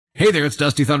Hey there, it's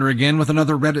Dusty Thunder again with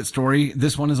another Reddit story.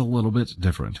 This one is a little bit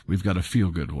different. We've got a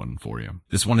feel-good one for you.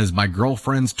 This one is my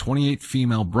girlfriend's 28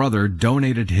 female brother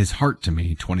donated his heart to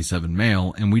me, 27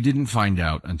 male, and we didn't find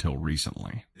out until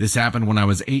recently. This happened when I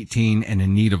was 18 and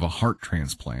in need of a heart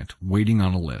transplant, waiting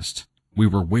on a list. We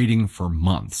were waiting for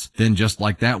months. Then just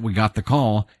like that, we got the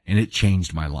call, and it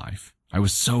changed my life. I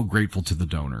was so grateful to the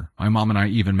donor. My mom and I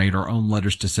even made our own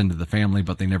letters to send to the family,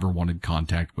 but they never wanted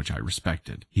contact, which I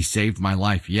respected. He saved my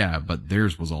life, yeah, but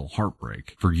theirs was all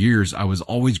heartbreak. For years, I was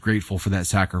always grateful for that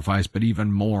sacrifice, but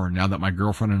even more now that my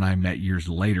girlfriend and I met years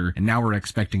later, and now we're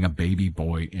expecting a baby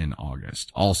boy in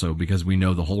August. Also, because we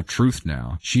know the whole truth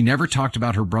now, she never talked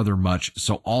about her brother much,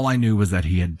 so all I knew was that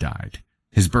he had died.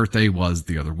 His birthday was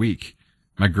the other week.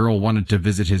 My girl wanted to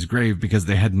visit his grave because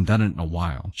they hadn't done it in a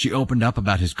while. She opened up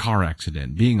about his car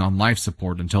accident, being on life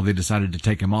support until they decided to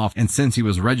take him off, and since he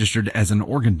was registered as an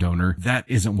organ donor, that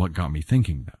isn't what got me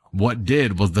thinking though. What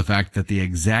did was the fact that the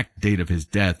exact date of his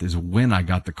death is when I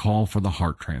got the call for the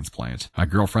heart transplant. My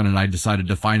girlfriend and I decided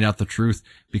to find out the truth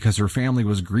because her family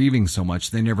was grieving so much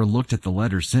they never looked at the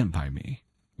letter sent by me.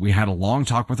 We had a long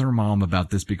talk with her mom about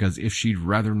this because if she'd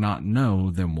rather not know,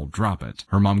 then we'll drop it.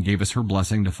 Her mom gave us her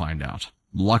blessing to find out.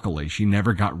 Luckily, she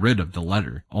never got rid of the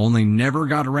letter, only never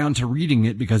got around to reading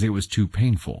it because it was too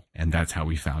painful, and that's how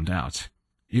we found out.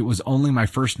 It was only my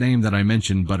first name that I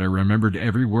mentioned, but I remembered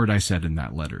every word I said in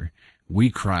that letter. We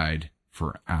cried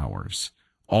for hours.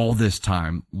 All this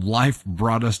time, life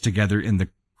brought us together in the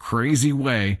crazy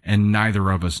way, and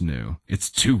neither of us knew. It's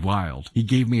too wild. He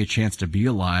gave me a chance to be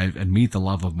alive and meet the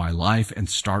love of my life and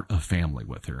start a family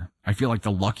with her. I feel like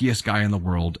the luckiest guy in the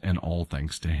world, and all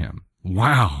thanks to him.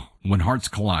 Wow. When hearts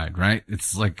collide, right?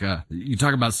 It's like, you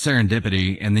talk about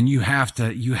serendipity, and then you have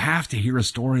to hear a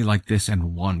story like this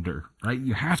and wonder, right?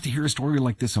 You have to hear a story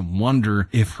like this and wonder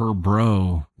if her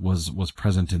bro was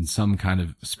present in some kind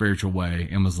of spiritual way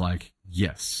and was like,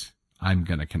 yes, I'm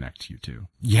gonna connect you two.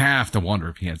 You have to wonder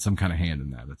if he had some kind of hand in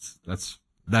that.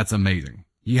 That's amazing.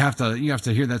 You have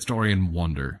to hear that story and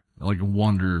wonder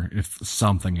if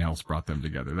something else brought them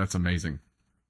together. That's amazing.